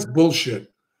said, that's bullshit.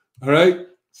 All right.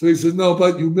 So he says, no,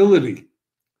 about humility.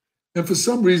 And for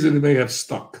some reason, it may have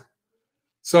stuck.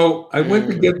 So I went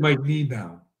to get my knee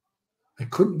down. I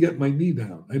couldn't get my knee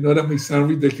down. I know that may sound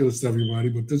ridiculous to everybody,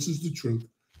 but this is the truth.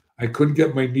 I couldn't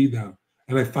get my knee down.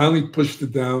 And I finally pushed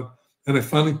it down, and I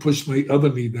finally pushed my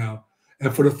other knee down.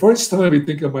 And for the first time, I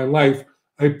think, of my life,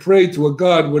 I prayed to a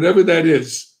God, whatever that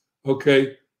is,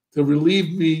 okay, to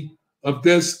relieve me of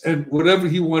this, and whatever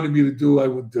he wanted me to do, I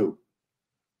would do.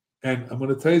 And I'm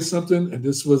going to tell you something, and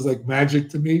this was like magic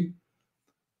to me.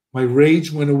 My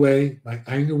rage went away, my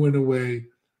anger went away,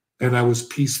 and I was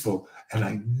peaceful. And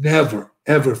I never,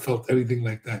 ever felt anything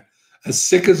like that. As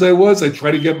sick as I was, I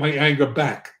tried to get my anger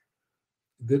back.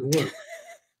 It didn't work.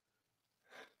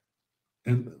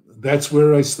 And that's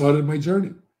where I started my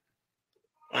journey.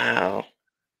 Wow.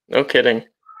 No kidding.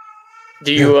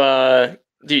 Do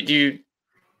you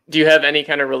do you have any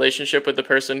kind of relationship with the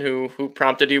person who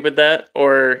prompted you with that,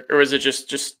 or was it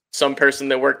just some person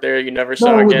that worked there you never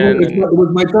saw again? It was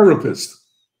my therapist.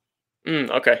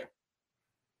 Okay.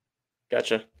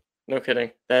 Gotcha. No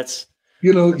kidding. That's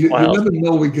you wild. never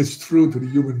know what gets through to the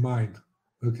human mind,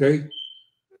 okay?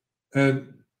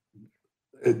 And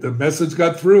the message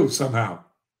got through somehow.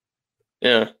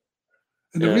 Yeah.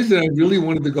 And the reason I really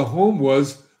wanted to go home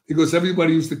was because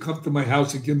everybody used to come to my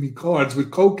house and give me cards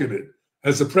with Coke in it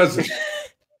as a present.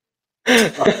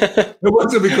 It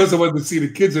wasn't because I wanted to see the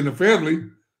kids and the family.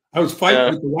 I was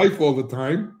fighting with the wife all the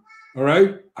time. All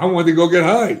right. I wanted to go get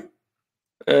high.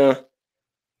 Yeah.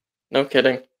 No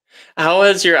kidding. How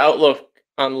has your outlook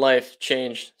on life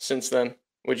changed since then?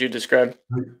 Would you describe?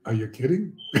 Are you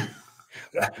kidding?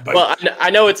 Well, I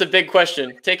know it's a big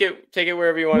question. Take it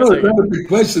wherever you want to take it. It's not a big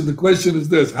question. The question is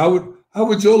this: How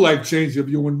would your life change if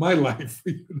you were in my life?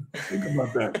 Think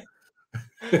about that.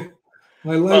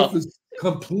 My life is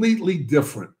completely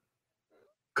different.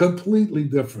 Completely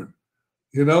different.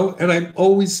 And I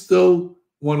always still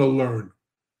want to learn.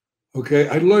 Okay,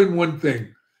 I learned one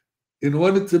thing. In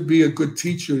order to be a good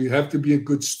teacher, you have to be a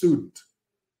good student.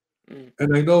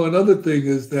 And I know another thing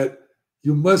is that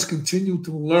you must continue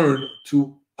to learn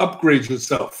to upgrade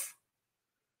yourself.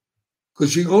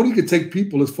 Because you only can take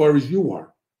people as far as you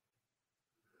are.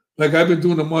 Like I've been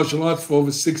doing the martial arts for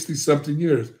over 60-something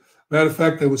years. Matter of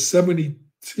fact, I was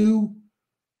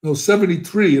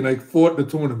 73, and I fought in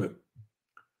the tournament.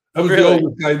 I was the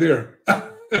oldest guy there.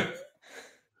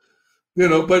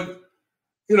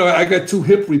 I got 2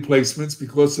 hip replacements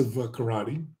because of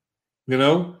karate.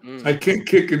 I can't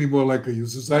kick anymore like I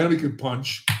used to. So I only can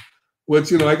punch.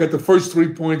 Which, I got the first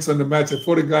 3 points on the match. I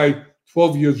fought a guy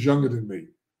 12 years younger than me.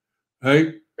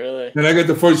 Right? Really? And I got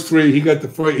the first 3. He got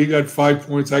 5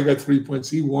 points. I got 3 points.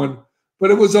 He won.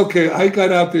 But it was okay. I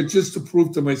got out there just to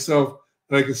prove to myself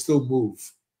that I could still move.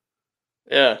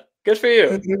 Yeah. Good for you.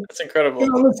 That's incredible.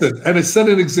 Listen, and it set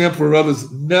an example for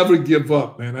others. Never give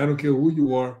up, man. I don't care who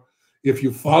you are. If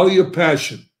you follow your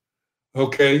passion,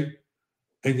 okay,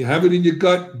 and you have it in your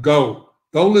gut, go.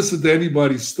 Don't listen to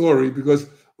anybody's story, because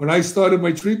when I started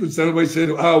my treatment, everybody said,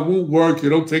 it won't work. You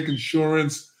don't take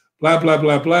insurance, blah, blah,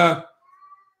 blah, blah.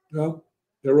 No,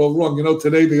 they're all wrong.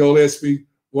 Today they all ask me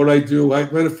what I do.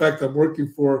 Matter of fact, I'm working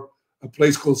for a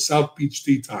place called South Beach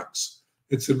Detox.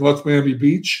 It's in North Miami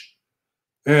Beach.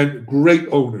 And great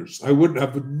owners. I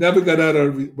never got out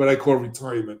of what I call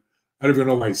retirement. I don't even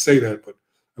know why I say that, but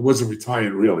I wasn't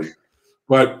retired really.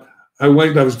 But I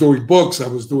was doing books, I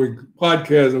was doing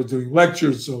podcasts, I was doing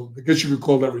lectures. So I guess you could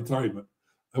call that retirement.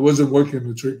 I wasn't working in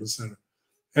the treatment center.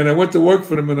 And I went to work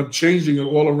for them, and I'm changing it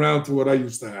all around to what I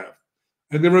used to have.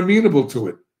 And they're amenable to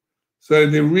it. So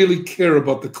they really care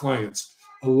about the clients.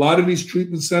 A lot of these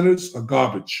treatment centers are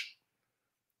garbage.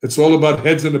 It's all about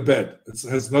heads in a bed. It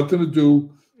has nothing to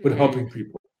do with helping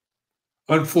people.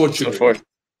 Unfortunately.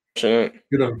 Unfortunate.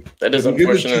 You know, that is the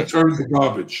unfortunate. industry turns to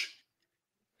garbage.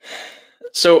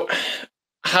 So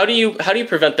how do you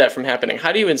prevent that from happening?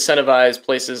 How do you incentivize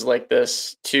places like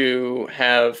this to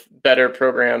have better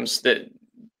programs that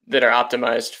are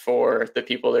optimized for the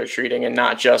people they're treating, and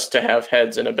not just to have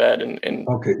heads in a bed? And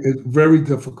Okay, it's very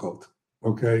difficult.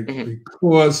 Okay,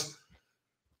 because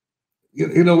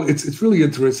it's really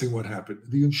interesting what happened.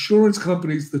 The insurance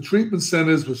companies, the treatment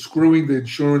centers were screwing the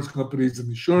insurance companies, and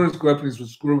the insurance companies were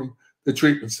screwing the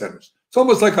treatment centers. It's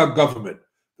almost like our government.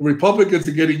 The Republicans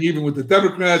are getting even with the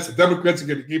Democrats are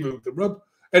getting even with the Republicans,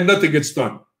 and nothing gets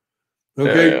done.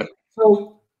 Okay, yeah.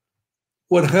 So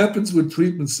what happens with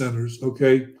treatment centers,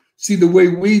 okay, see, the way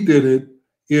we did it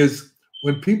is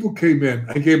when people came in,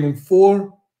 I gave them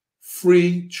 4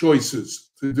 free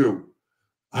choices to do.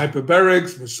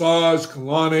 Hyperbarics, massage,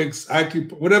 colonics,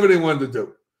 acupuncture, whatever they wanted to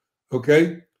do,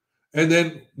 okay? And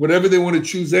then whatever they want to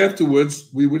choose afterwards,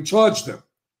 we would charge them.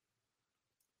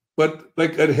 But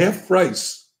like at half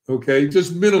price, okay?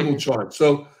 Just minimal charge.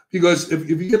 So, because if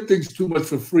you get things too much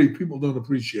for free, people don't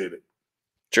appreciate it.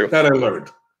 True. That I learned,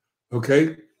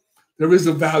 okay? There is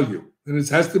a value, and it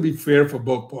has to be fair for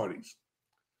both parties.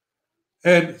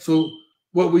 And so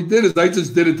what we did is I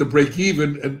just did it to break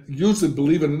even and use it,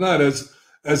 believe it or not,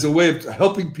 as a way of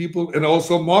helping people and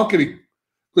also marketing,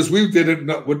 because we did it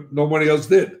not what nobody else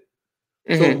did.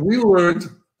 So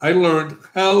I learned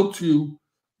how to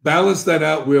balance that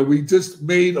out where we just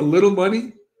made a little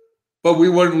money, but we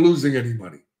weren't losing any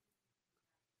money.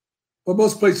 But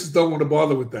most places don't want to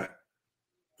bother with that.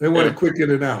 They want to quick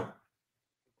in and out.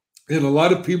 And a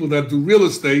lot of people that do real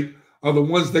estate are the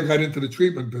ones that got into the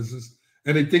treatment business,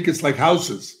 and they think it's like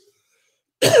houses.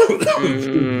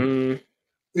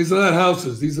 These are not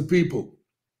houses. These are people.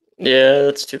 Yeah,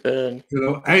 that's too bad.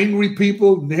 Angry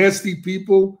people, nasty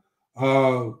people,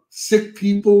 sick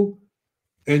people,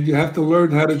 and you have to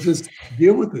learn how to just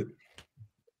deal with it.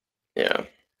 Yeah,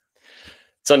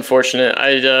 it's unfortunate.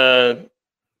 I've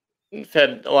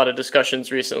had a lot of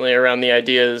discussions recently around the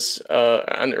ideas,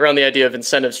 around the idea of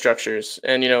incentive structures,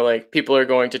 and like people are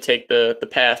going to take the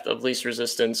path of least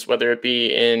resistance, whether it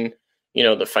be in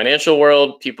the financial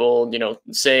world, people,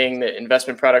 saying that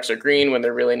investment products are green when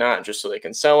they're really not, just so they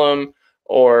can sell them.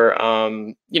 Or,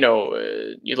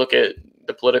 you look at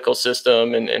the political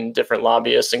system and different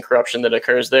lobbyists and corruption that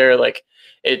occurs there. Like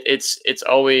it's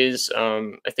always,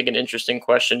 I think, an interesting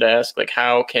question to ask, like,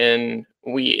 how can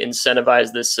we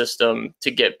incentivize this system to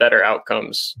get better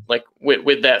outcomes? Like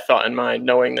with that thought in mind,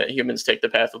 knowing that humans take the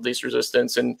path of least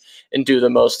resistance and do the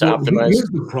most to optimize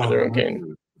for their own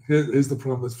gain. Here's the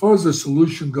problem. As far as the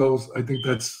solution goes, I think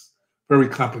that's very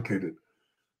complicated.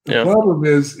 The problem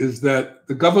is that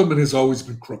the government has always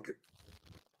been crooked.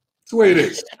 It's the way it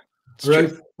is. Right?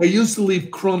 True. They used to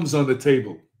leave crumbs on the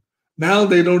table. Now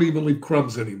they don't even leave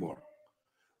crumbs anymore.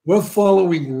 We're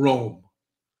following Rome.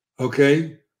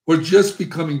 Okay? We're just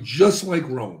becoming just like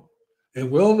Rome.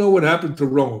 And we all know what happened to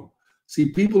Rome. See,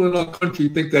 people in our country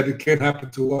think that it can't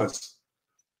happen to us.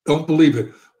 Don't believe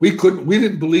it. We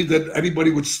didn't believe that anybody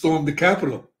would storm the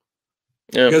Capitol.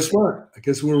 Yep. Guess what? I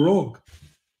guess we were wrong.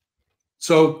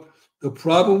 So the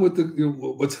problem with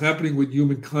what's happening with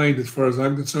humankind, as far as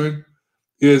I'm concerned,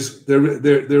 is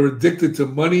they're addicted to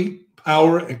money,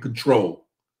 power, and control.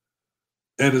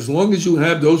 And as long as you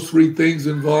have those 3 things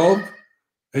involved,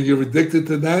 and you're addicted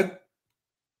to that,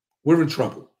 we're in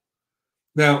trouble.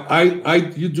 Now,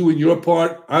 you're doing your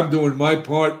part, I'm doing my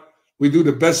part. We do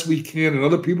the best we can, and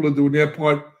other people are doing their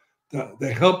part.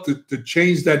 They help to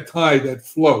change that tide, that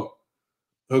flow.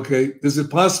 Okay, is it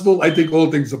possible? I think all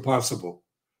things are possible,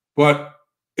 but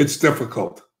it's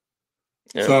difficult.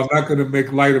 Yeah. So I'm not going to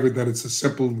make light of it that it's a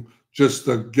simple just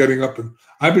getting up. And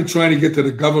I've been trying to get to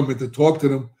the government to talk to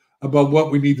them about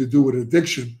what we need to do with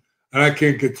addiction, and I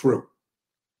can't get through.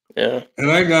 Yeah.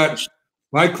 And I got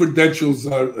my credentials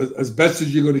are as best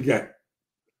as you're going to get.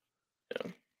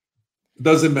 Yeah. It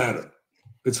doesn't matter.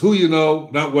 It's who you know,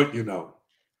 not what you know.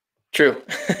 True.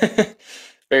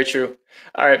 Very true.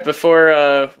 All right.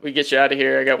 Before we get you out of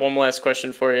here, I got one last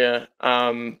question for you.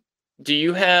 Do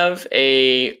you have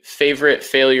a favorite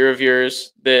failure of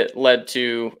yours that led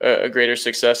to a greater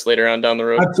success later on down the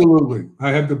road? Absolutely. I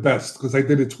have the best because I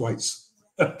did it twice.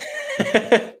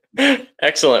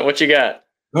 Excellent. What you got?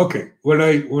 Okay,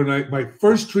 my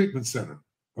first treatment center,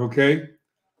 okay,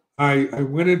 I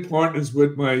went in partners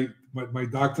with my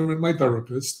doctor and my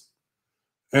therapist.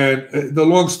 And the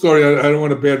long story, I don't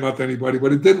want to badmouth anybody,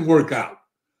 but it didn't work out.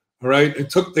 All right. They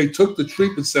took the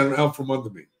treatment center out from under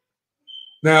me.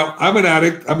 Now, I'm an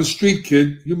addict. I'm a street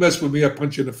kid. You mess with me, I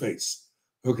punch you in the face.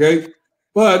 Okay.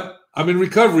 But I'm in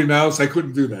recovery now, so I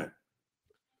couldn't do that.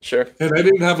 Sure. And I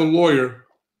didn't have a lawyer,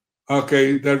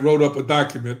 okay, that wrote up a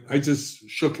document. I just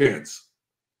shook hands.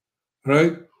 All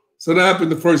right. So that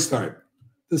happened the first time.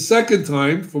 The second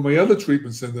time, for my other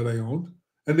treatment center that I owned,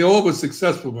 and they all were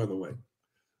successful, by the way.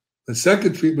 The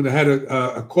second treatment, I had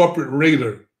a corporate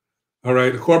raider. All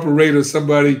right. A corporate raider is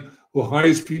somebody who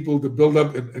hires people to build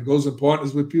up and goes in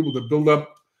partners with people to build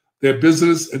up their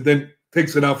business and then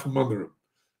takes it out from under them.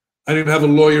 I didn't have a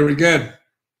lawyer again.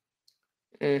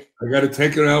 I got to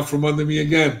take it out from under me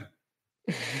again.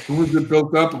 Who was it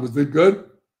built up? Was it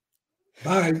good?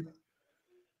 Bye.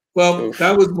 Well, Oof.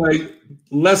 That was my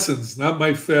lessons, not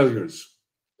my failures.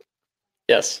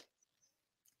 Yes.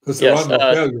 Because there are no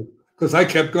failures. Because I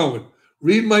kept going.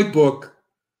 Read my book,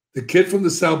 The Kid from the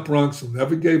South Bronx Who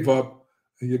Never Gave Up,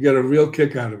 and you get a real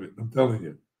kick out of it. I'm telling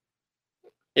you.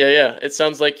 Yeah. It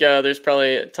sounds like there's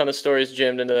probably a ton of stories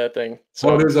jammed into that thing.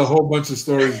 So there's a whole bunch of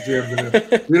stories jammed in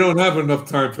it. We don't have enough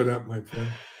time for that, my friend.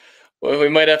 Well, we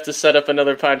might have to set up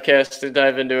another podcast to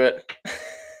dive into it.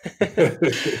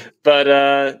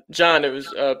 But John, it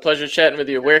was a pleasure chatting with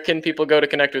you. Where can people go to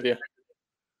connect with you?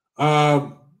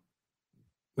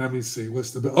 Let me see.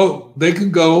 They can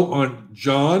go on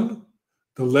John,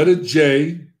 the letter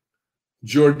J,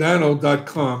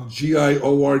 Giordano.com,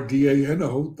 Giordano.com.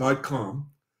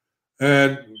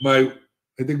 And I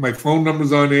think my phone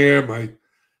number's on there, my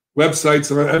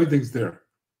websites, everything's there.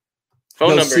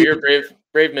 Phone number, you're a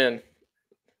brave man.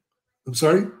 I'm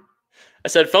sorry? I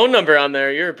said phone number on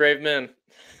there. You're a brave man.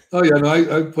 Oh, yeah, no,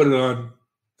 I put it on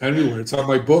everywhere. It's on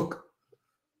my book.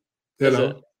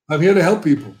 I'm here to help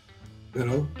people,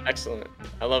 Excellent.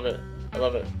 I love it.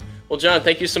 Well, John,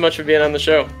 thank you so much for being on the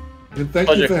show. And thank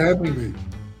you for having me.